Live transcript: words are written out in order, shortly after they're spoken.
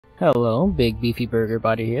Hello, Big Beefy Burger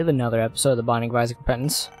Buddy here with another episode of the Binding of Isaac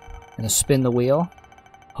Repentance. Gonna spin the wheel.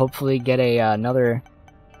 Hopefully get another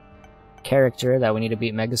character that we need to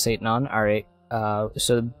beat Mega Satan on. Alright,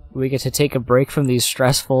 so we get to take a break from these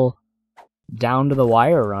stressful down to the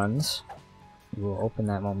wire runs. We'll open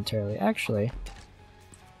that momentarily. Actually,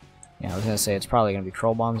 yeah, I was gonna say it's probably gonna be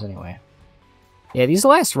troll bombs anyway. Yeah, these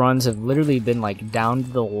last runs have literally been like down to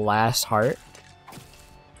the last heart.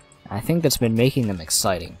 I think that's been making them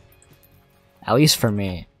exciting. At least for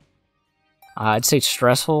me. I'd say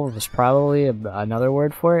stressful was probably another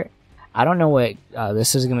word for it. I don't know what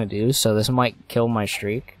this is gonna do, so this might kill my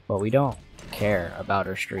streak, but we don't care about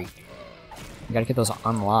our streak. We gotta get those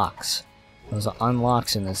unlocks. Those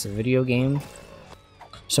unlocks in this video game.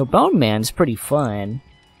 So Bone Man's pretty fun.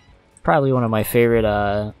 Probably one of my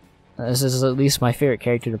favorite, this is at least my favorite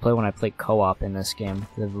character to play when I play co-op in this game.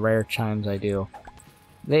 The rare times I do.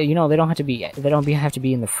 They don't have to be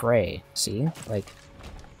in the fray. See, like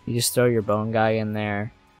you just throw your bone guy in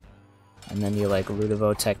there, and then you like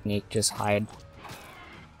Ludovo technique, just hide,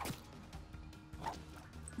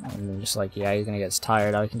 and then just like yeah, he's gonna get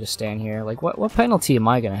tired. I can just stand here. Like what penalty am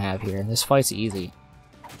I gonna have here? This fight's easy.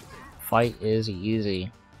 Fight is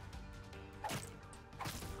easy.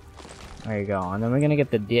 There you go, and then we're gonna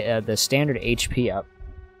get the standard HP up.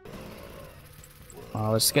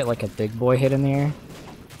 Let's get like a big boy hit in there.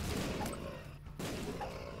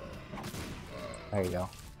 There you go.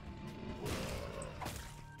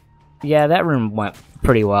 Yeah, that room went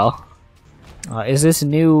pretty well. Is this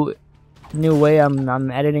new way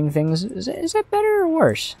I'm editing things? Is it better or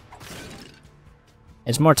worse?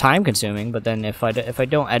 It's more time consuming, but then if I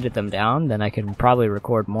don't edit them down, then I can probably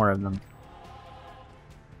record more of them.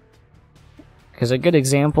 Because a good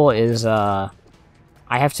example is I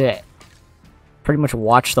have to pretty much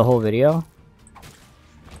watch the whole video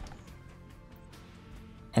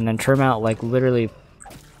and then trim out like literally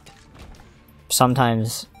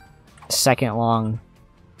sometimes second long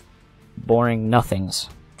boring nothings.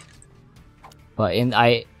 But in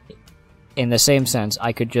the same sense,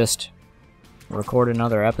 I could just record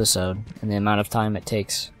another episode in the amount of time it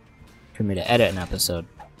takes for me to edit an episode.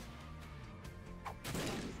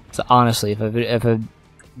 So honestly, if a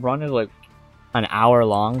run is like an hour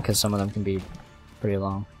long, because some of them can be pretty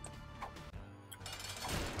long,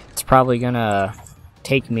 it's probably gonna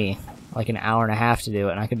take me like an hour and a half to do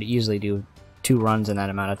it, and I could easily do 2 runs in that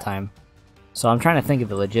amount of time. So I'm trying to think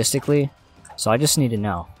of it logistically, so I just need to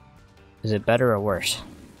know, is it better or worse?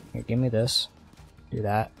 Here, give me this, do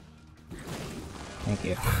that, thank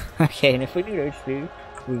you. Okay, and if we need HP,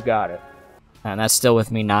 we've got it. And that's still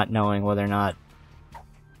with me not knowing whether or not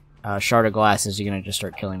Shard of Glass is gonna just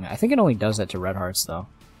start killing me. I think it only does that to red hearts though.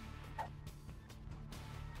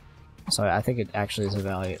 So I think it actually is a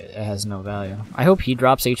value. It has no value. I hope he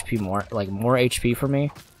drops HP more, like more HP for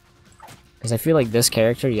me. Because I feel like this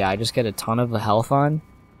character, yeah, I just get a ton of health on.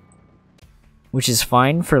 Which is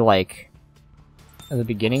fine for like at the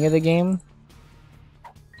beginning of the game.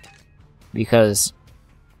 Because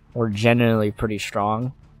we're generally pretty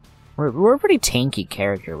strong. We're a pretty tanky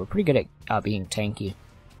character. We're pretty good at being tanky.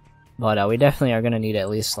 But we definitely are going to need at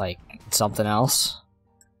least like something else.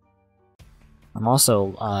 I'm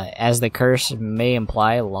also, as the curse may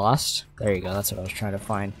imply, lost. There you go, that's what I was trying to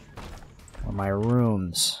find. Or my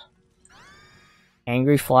rooms.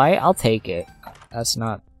 Angry Fly? I'll take it. That's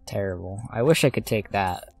not terrible. I wish I could take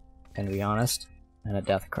that, to be honest. And a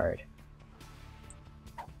death card.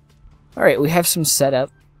 Alright, we have some setup.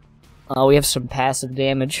 We have some passive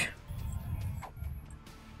damage.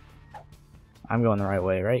 I'm going the right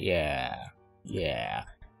way, right? Yeah. Yeah.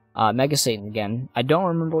 Mega Satan again. I don't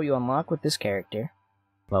remember what you unlock with this character,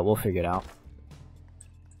 but we'll figure it out.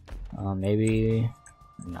 Maybe...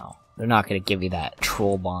 No. They're not going to give you that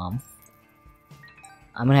troll bomb.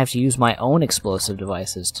 I'm going to have to use my own explosive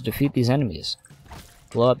devices to defeat these enemies.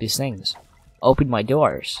 Blow up these things. Open my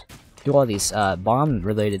doors. Do all these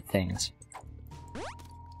bomb-related things.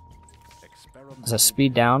 Is a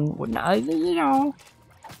speed down? You know...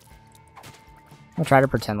 I'll try to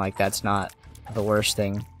pretend like that's not the worst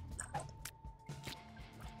thing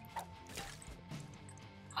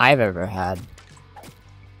I've ever had.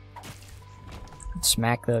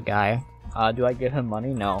 Smack the guy. Do I give him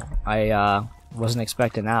money? No. I wasn't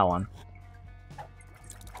expecting that one.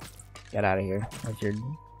 Get out of here with your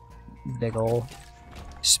big ol'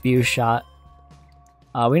 spew shot.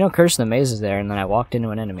 We know Curse of the Maze is there, and then I walked into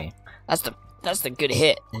an enemy. That's the good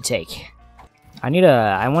hit to take. I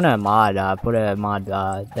want a mod, put a mod,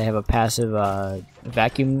 they have a passive,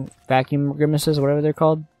 vacuum grimaces, whatever they're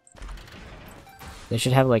called. They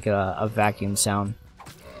should have like a vacuum sound.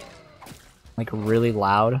 Like really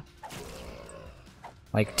loud.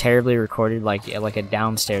 Like terribly recorded, like a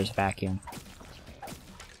downstairs vacuum.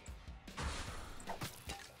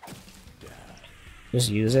 Just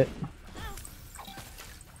use it.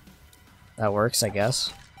 That works, I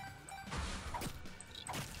guess.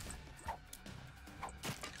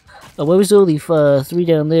 Oh, why was only 3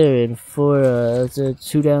 down there and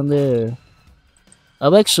 2 down there?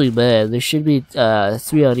 I'm actually mad. There should be 3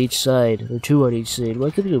 on each side, or 2 on each side.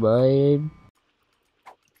 What could you mind?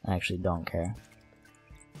 I actually don't care.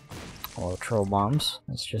 Well, troll bombs.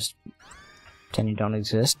 Let's just pretend you don't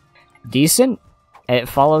exist. Decent. It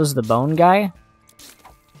follows the bone guy.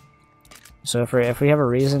 So if we have a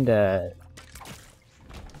reason to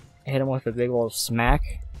hit him with a big old smack,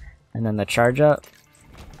 and then the charge up,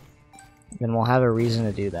 then we'll have a reason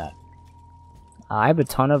to do that. I have a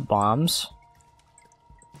ton of bombs.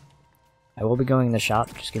 I will be going in the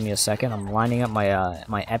shop. Just give me a second. I'm lining up my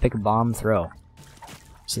my epic bomb throw.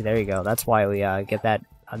 See, there you go. That's why we get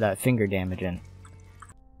that finger damage in.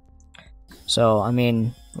 So, I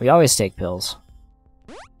mean, we always take pills.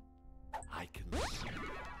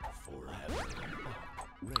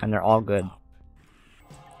 And they're all good.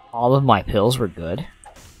 All of my pills were good.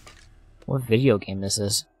 What video game is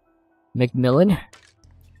this? Macmillan?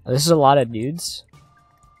 Oh, this is a lot of dudes.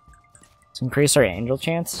 Let's increase our angel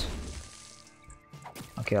chance.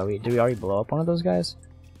 Okay, did we already blow up one of those guys?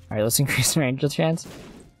 Alright, let's increase our angel chance.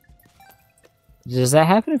 Does that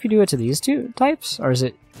happen if you do it to these two types? Or is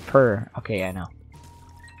it per? Okay, I know.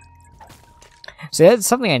 So that's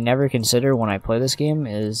something I never consider when I play this game,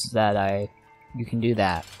 is that you can do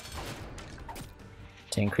that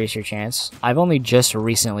to increase your chance. I've only just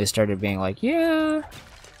recently started being like, yeah.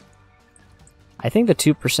 I think the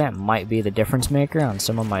 2% might be the difference maker on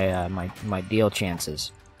some of my my deal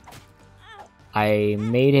chances. I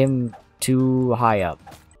made him too high up.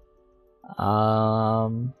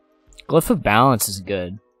 Glyph of Balance is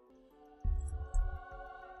good.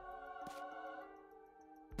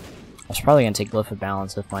 I was probably gonna take Glyph of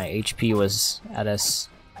Balance if my HP was at a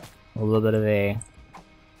little bit of a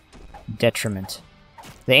detriment.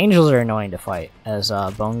 The angels are annoying to fight as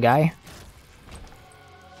a bone guy.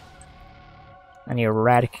 Any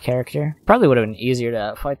erratic character. Probably would have been easier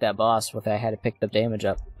to fight that boss if I had picked the damage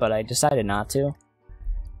up, but I decided not to.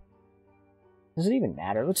 Does it even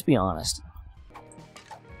matter? Let's be honest.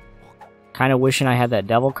 Kind of wishing I had that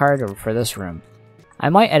devil card for this room. I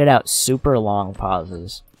might edit out super long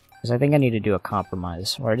pauses, because I think I need to do a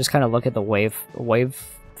compromise, where I just kind of look at the wave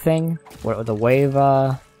thing, the wave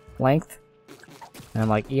length, and I'm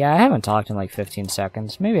like, yeah, I haven't talked in like 15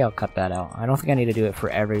 seconds. Maybe I'll cut that out. I don't think I need to do it for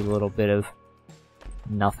every little bit of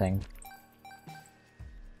nothing.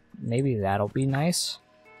 Maybe that'll be nice.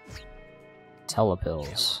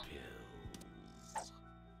 Telepills.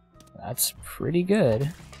 That's pretty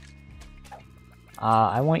good.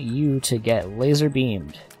 I want you to get laser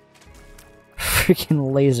beamed.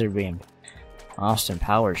 Freaking laser beamed. Austin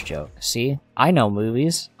Powers joke. See? I know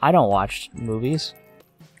movies. I don't watch movies.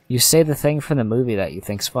 You say the thing from the movie that you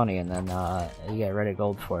think's funny, and then you get Reddit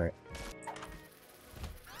gold for it.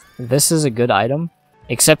 This is a good item,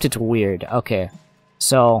 except it's weird. Okay,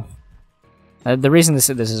 so the reason this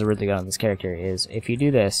is really good on this character is if you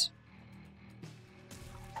do this,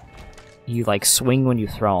 you like swing when you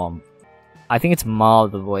throw them. I think it's Maw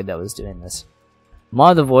of the Void that was doing this. Maw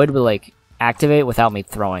of the Void would like activate without me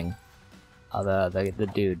throwing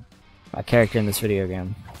the dude, a character in this video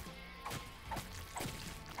game.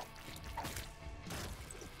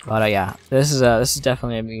 But yeah, this is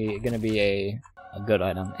definitely gonna be a good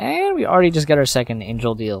item, and we already just got our second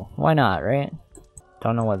angel deal. Why not, right?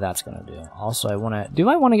 Don't know what that's gonna do. Also, I want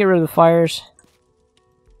to get rid of the fires?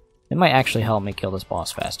 It might actually help me kill this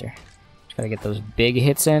boss faster. Just gotta get those big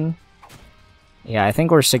hits in. Yeah, I think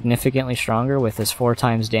we're significantly stronger with this 4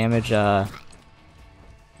 times damage.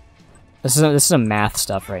 This is some math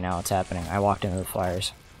stuff right now. It's happening. I walked into the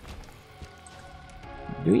fires.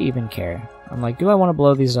 Do we even care? I'm like, do I want to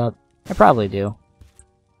blow these up? I probably do.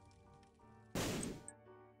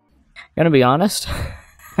 Gonna be honest.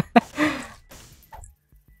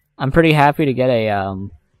 I'm pretty happy to get a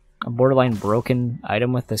borderline broken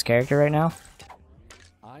item with this character right now.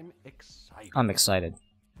 I'm excited.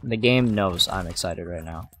 The game knows I'm excited right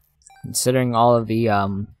now. Considering all of the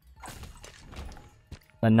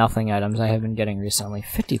nothing items I have been getting recently.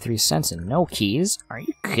 53 cents and no keys? Are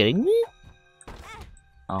you kidding me?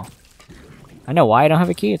 Oh. I know why I don't have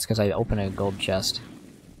a key. It's because I opened a gold chest.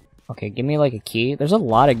 Okay, give me like a key. There's a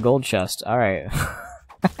lot of gold chests. Alright.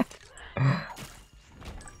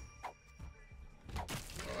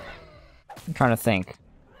 I'm trying to think.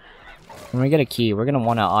 When we get a key, we're gonna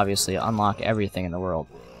want to obviously unlock everything in the world.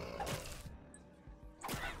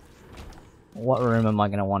 What room am I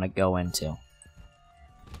gonna want to go into?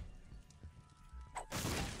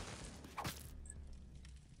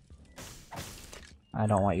 I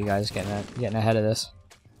don't want you guys getting ahead of this.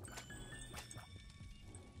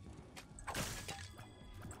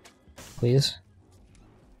 Please.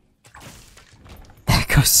 That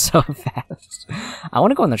goes so fast. I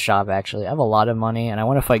want to go in the shop, actually. I have a lot of money, and I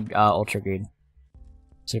want to fight Ultra Greed.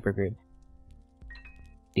 Super Greed.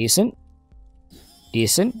 Decent.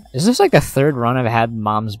 Decent. Is this like the third run I've had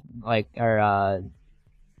Mom's, like, or,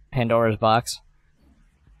 Pandora's box?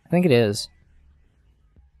 I think it is.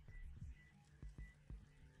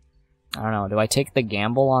 I don't know. Do I take the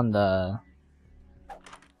gamble on the...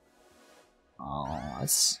 Oh,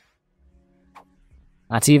 that's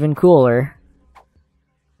even cooler.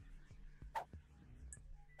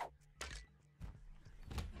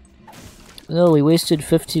 No, we wasted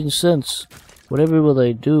 15 cents. Whatever will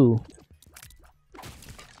I do?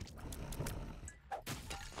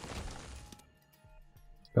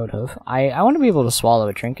 Goat hoof. I want to be able to swallow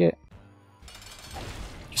a trinket.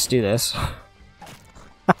 Just do this.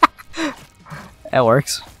 That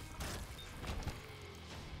works.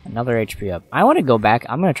 Another HP up. I want to go back.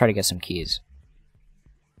 I'm going to try to get some keys.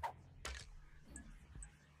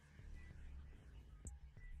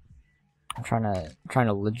 I'm trying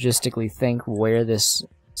to logistically think where this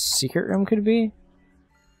secret room could be.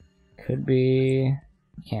 Could be...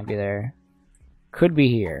 Can't be there. Could be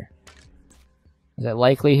here. Is it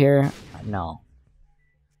likely here? No.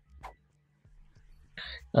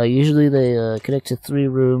 Usually they connect to 3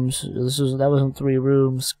 rooms. That wasn't 3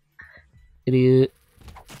 rooms. Idiot.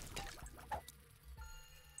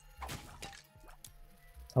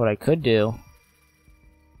 What I could do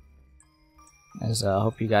is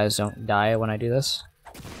hope you guys don't die when I do this.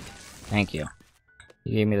 Thank you.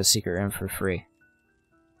 You gave me the secret room for free.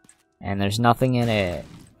 And there's nothing in it.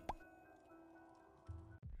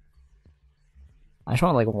 I just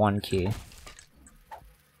want like 1 key.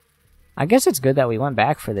 I guess it's good that we went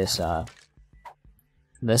back for this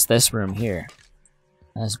this room here.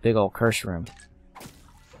 This big old curse room.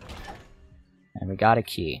 And we got a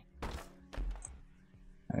key.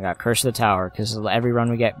 I got Curse of the Tower, because every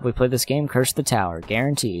run we play this game, Curse of the Tower.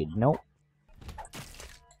 Guaranteed. Nope.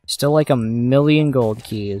 Still like 1,000,000 gold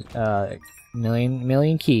keys.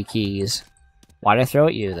 Million keys. Why'd I throw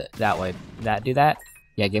at you that way? Do that?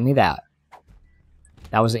 Yeah, give me that.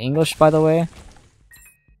 That was English, by the way.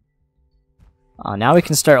 Now we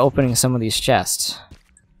can start opening some of these chests.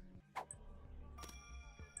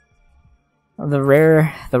 The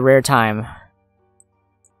rare time.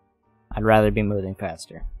 I'd rather be moving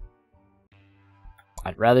faster.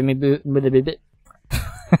 I'd rather be moving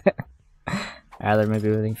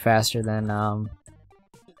faster than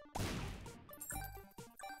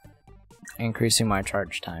increasing my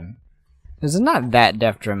charge time. This is not that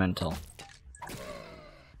detrimental.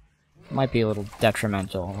 Might be a little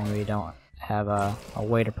detrimental when we don't have a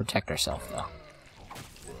way to protect ourselves, though.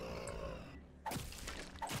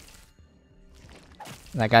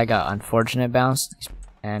 That guy got unfortunate bounced,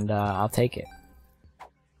 and I'll take it.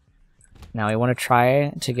 Now we want to try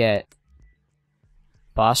to get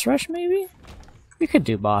boss rush, maybe? We could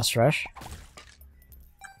do boss rush.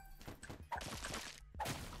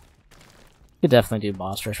 Could definitely do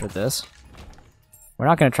boss rush with this. We're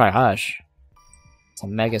not going to try Hush. It's a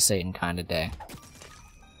Mega Satan kind of day.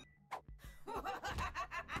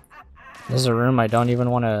 This is a room I don't even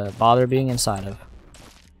want to bother being inside of.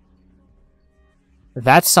 If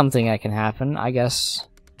that's something that can happen, I guess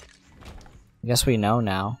we know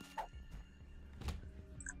now.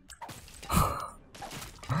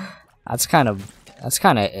 That's kind of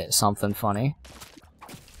something funny.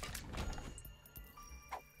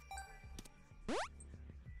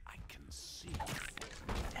 I can see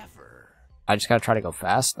forever. I just gotta try to go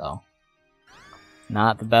fast, though.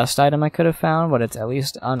 Not the best item I could have found, but it's at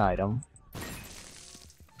least an item.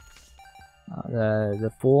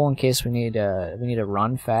 The Fool, in case we need to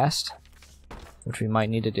run fast, which we might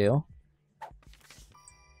need to do.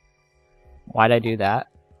 Why'd I do that?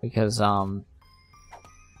 Because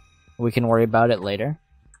we can worry about it later.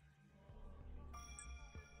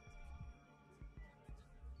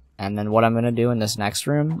 And then what I'm gonna do in this next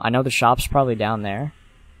room, I know the shop's probably down there,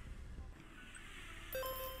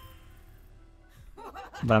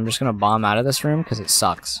 but I'm just gonna bomb out of this room because it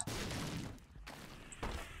sucks.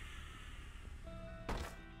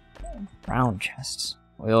 Brown chests.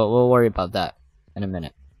 We'll worry about that in a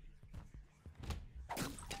minute.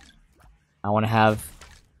 I want to have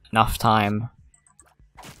enough time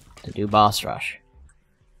to do boss rush.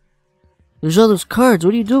 There's all those cards,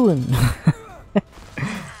 what are you doing?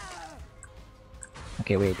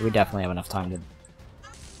 Okay, wait, we definitely have enough time to...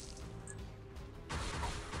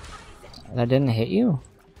 That didn't hit you?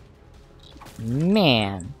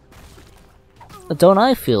 Man. Don't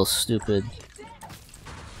I feel stupid?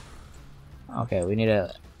 Okay, we need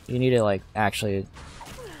to... You need to, like, actually...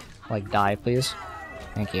 Like, die, please.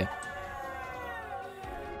 Thank you.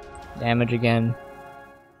 Damage again.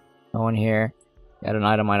 No one here. Got an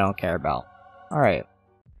item I don't care about. Alright.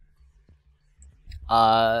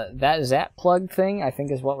 That Zap plug thing, I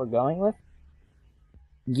think, is what we're going with.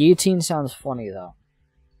 Guillotine sounds funny, though.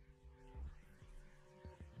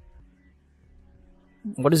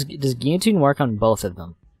 Does guillotine work on both of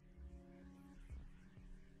them?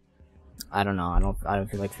 I don't know. I don't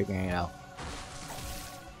feel like figuring it out.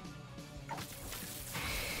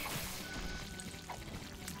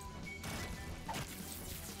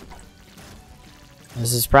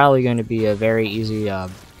 This is probably going to be a very easy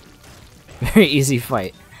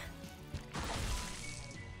fight.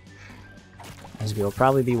 As we will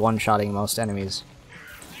probably be one-shotting most enemies.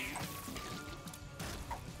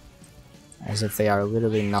 As if they are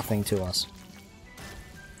literally nothing to us.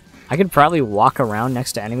 I could probably walk around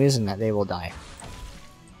next to enemies and that they will die.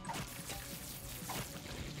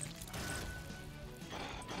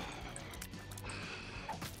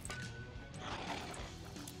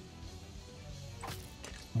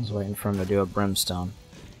 I was waiting for him to do a brimstone.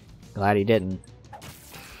 Glad he didn't.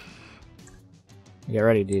 Get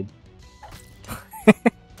ready, dude.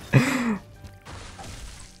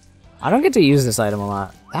 I don't get to use this item a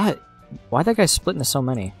lot. Why'd that guy split into so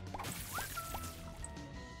many?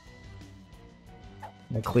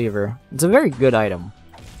 The cleaver. It's a very good item.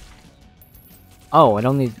 Oh, it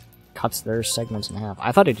only cuts their segments in half.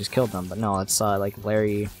 I thought it just killed them, but no, it's like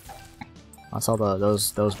Larry. That's all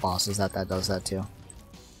those bosses that does that too.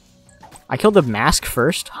 I killed the mask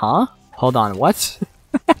first, huh? Hold on, what?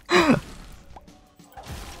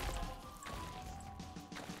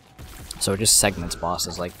 So it just segments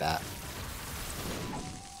bosses like that.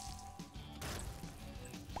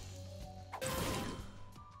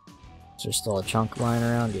 Is there still a chunk lying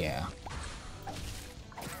around? Yeah.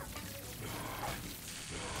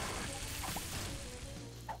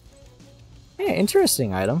 Yeah,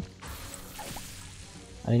 interesting item.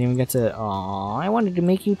 I didn't even get to... Aww, I wanted to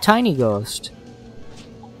make you Tiny Ghost.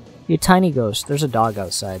 You Tiny Ghost. There's a dog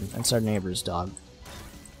outside. That's our neighbor's dog.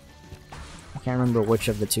 I can't remember which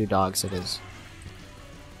of the two dogs it is.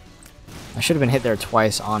 I should have been hit there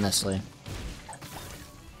twice, honestly.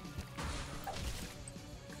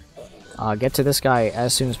 Get to this guy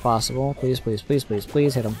as soon as possible. Please, please, please, please,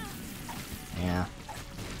 please hit him. Yeah.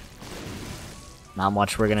 Not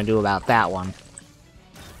much we're gonna do about that one.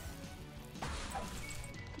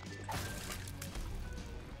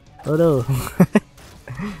 Oh no.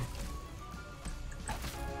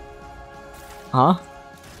 Huh?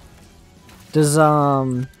 Does, is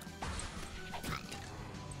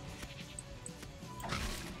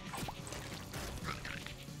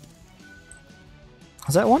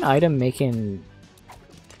that one item making...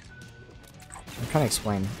 I'm trying to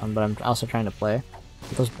explain, but I'm also trying to play.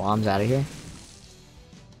 Get those bombs out of here.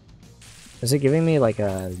 Is it giving me like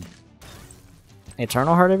a...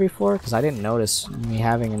 Eternal Heart every floor? Because I didn't notice me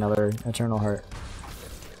having another Eternal Heart.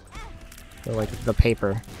 Or like the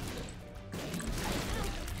paper.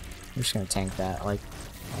 I'm just gonna tank that, like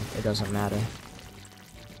it doesn't matter.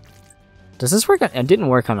 Does this work on... It didn't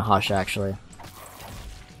work on Hush, actually.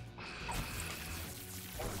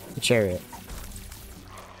 The chariot.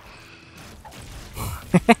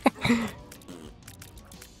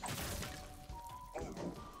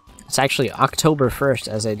 It's actually October 1st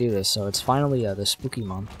as I do this, so it's finally the spooky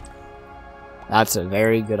month. That's a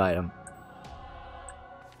very good item.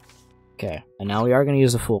 Okay, and now we are going to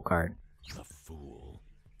use the Fool card. The Fool.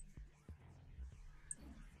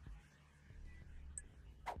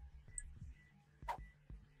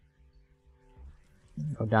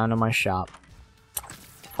 Go down to my shop.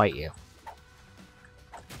 Fight you.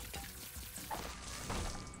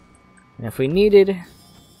 And if we needed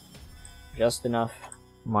just enough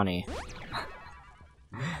money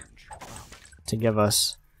to give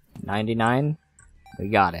us 99, we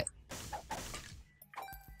got it.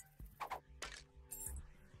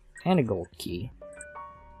 And a gold key.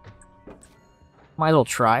 Might as well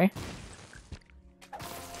try.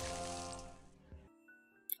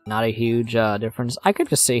 Not a huge difference. I could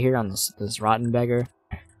just sit here on this rotten beggar.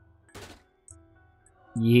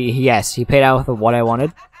 Yes, he paid out with what I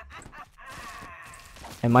wanted.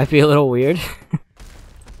 It might be a little weird.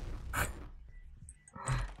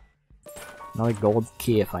 Another gold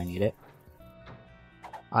key if I need it.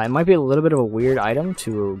 It might be a little bit of a weird item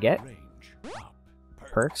to get. Range up.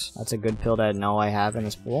 Perks. That's a good pill to know I have in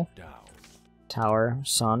this pool. Down. Tower,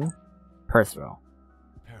 sun, per throw.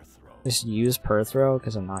 Pair throw. Just use per throw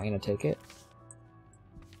because I'm not going to take it.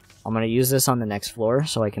 I'm going to use this on the next floor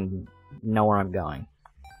so I can know where I'm going.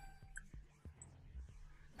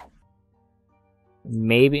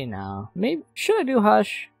 Maybe, no. Maybe, should I do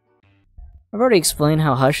Hush? I've already explained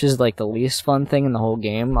how Hush is like the least fun thing in the whole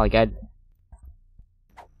game. Like,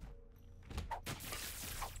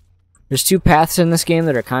 there's two paths in this game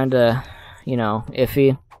that are kinda, you know,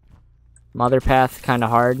 iffy. Mother path, kinda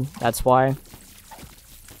hard, that's why.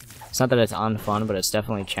 It's not that it's unfun, but it's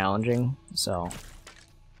definitely challenging, so.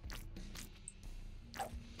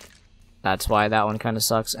 That's why that one kinda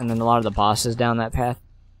sucks. And then a lot of the bosses down that path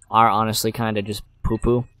are honestly kinda just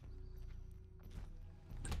poo-poo.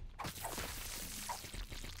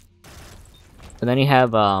 But then you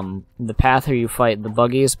have the path where you fight the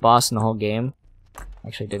buggiest boss in the whole game.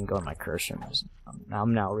 Actually, didn't go on my cursor.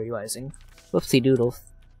 I'm now realizing. Whoopsie doodle.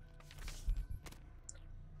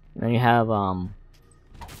 And then you have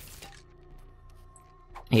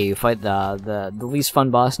hey, you fight the least fun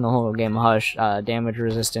boss in the whole game, Hush. Damage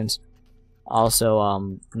resistance,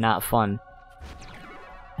 also not fun.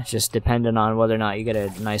 It's just dependent on whether or not you get a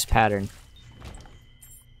nice pattern.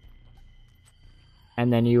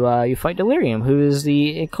 And then you fight Delirium, who is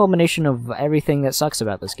the culmination of everything that sucks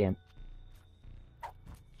about this game.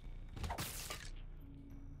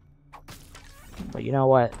 But you know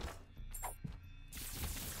what?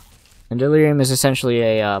 And Delirium is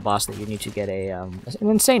essentially a boss that you need to get an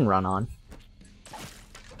insane run on.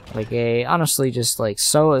 Like honestly, just like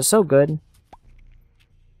so good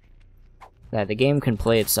that the game can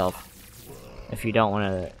play itself if you don't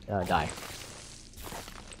want to die.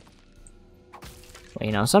 But,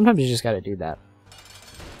 you know, sometimes you just gotta do that.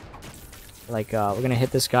 Like, we're gonna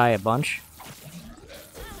hit this guy a bunch.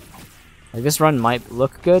 Like, this run might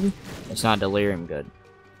look good. It's not Delirium good.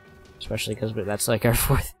 Especially because that's like our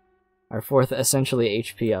fourth essentially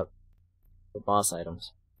HP up for boss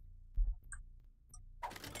items.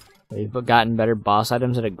 We've gotten better boss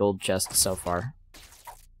items at a gold chest so far.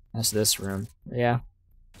 That's this room. Yeah.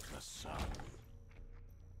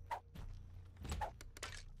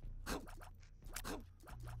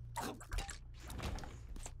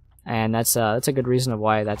 And that's a good reason of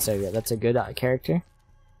why that's a good character.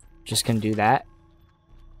 Just can do that.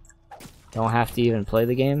 Don't have to even play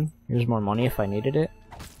the game. Here's more money if I needed it.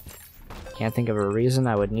 Can't think of a reason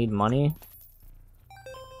I would need money.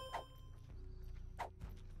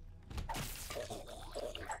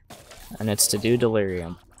 And it's to do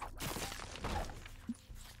Delirium.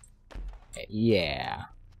 Yeah.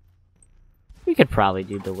 We could probably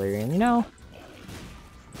do Delirium, you know?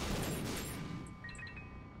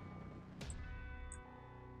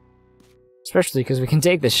 Especially because we can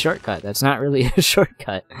take this shortcut. That's not really a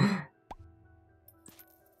shortcut.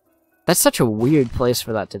 That's such a weird place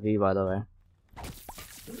for that to be, by the way.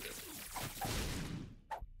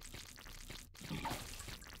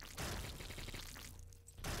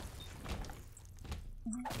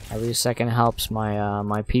 Every second helps my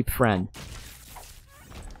my peep friend.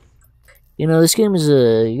 You know, this game is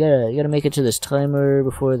you gotta make it to this timer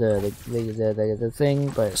before the thing,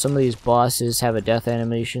 but some of these bosses have a death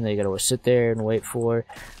animation that you gotta sit there and wait for.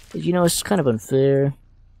 But, you know, it's kind of unfair.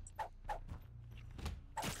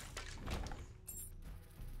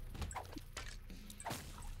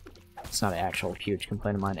 It's not an actual huge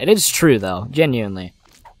complaint of mine. It is true though, genuinely.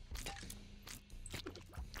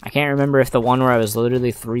 I can't remember if the one where I was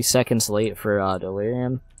literally 3 seconds late for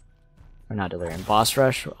Delirium, or not Delirium, Boss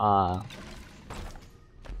Rush,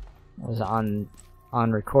 was on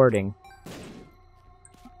recording.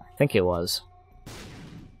 I think it was.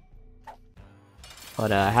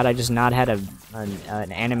 But had I just not had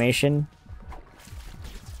an animation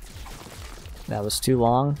that was too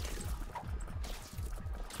long,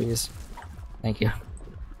 please, thank you.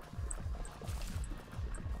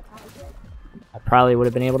 I probably would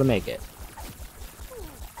have been able to make it.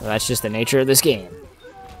 Well, that's just the nature of this game.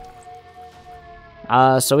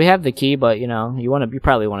 So we have the key, but you know, you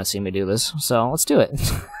probably want to see me do this, so let's do it.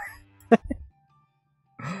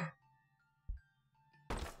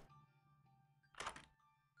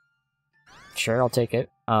 Sure, I'll take it.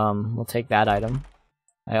 We'll take that item.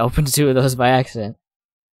 I opened 2 of those by accident.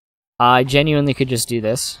 I genuinely could just do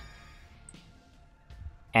this.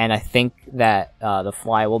 And I think that the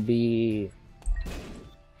fly will be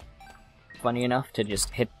funny enough to just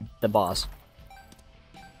hit the boss.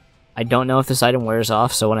 I don't know if this item wears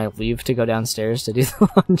off, so when I leave to go downstairs to do the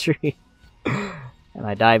laundry, and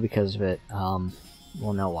I die because of it,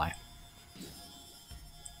 we'll know why.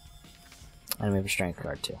 And we have a strength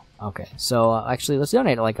card too. Okay, so actually, let's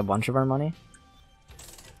donate like a bunch of our money.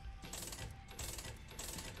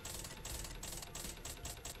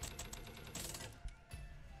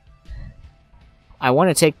 I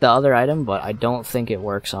want to take the other item, but I don't think it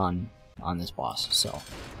works on this boss, so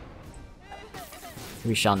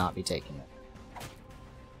we shall not be taking it.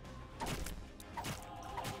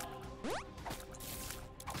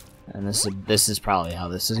 And this is probably how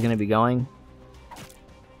this is going to be going.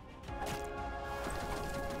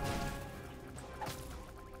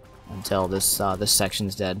 Until this this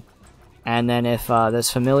section's dead. And then if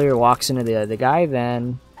this familiar walks into the guy,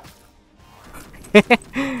 then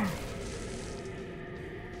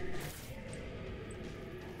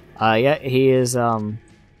yeah, he is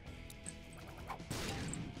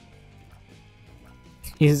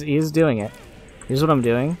he's doing it. Here's what I'm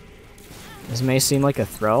doing. This may seem like a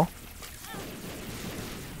throw.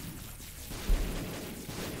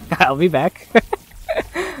 I'll be back.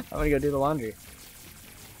 I'm gonna go do the laundry.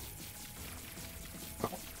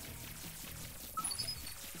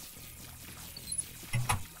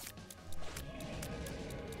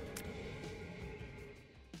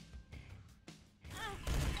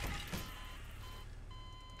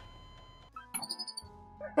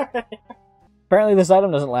 Apparently this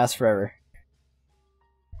item doesn't last forever.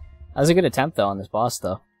 That was a good attempt though on this boss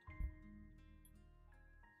though.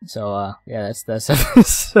 So yeah,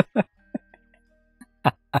 that's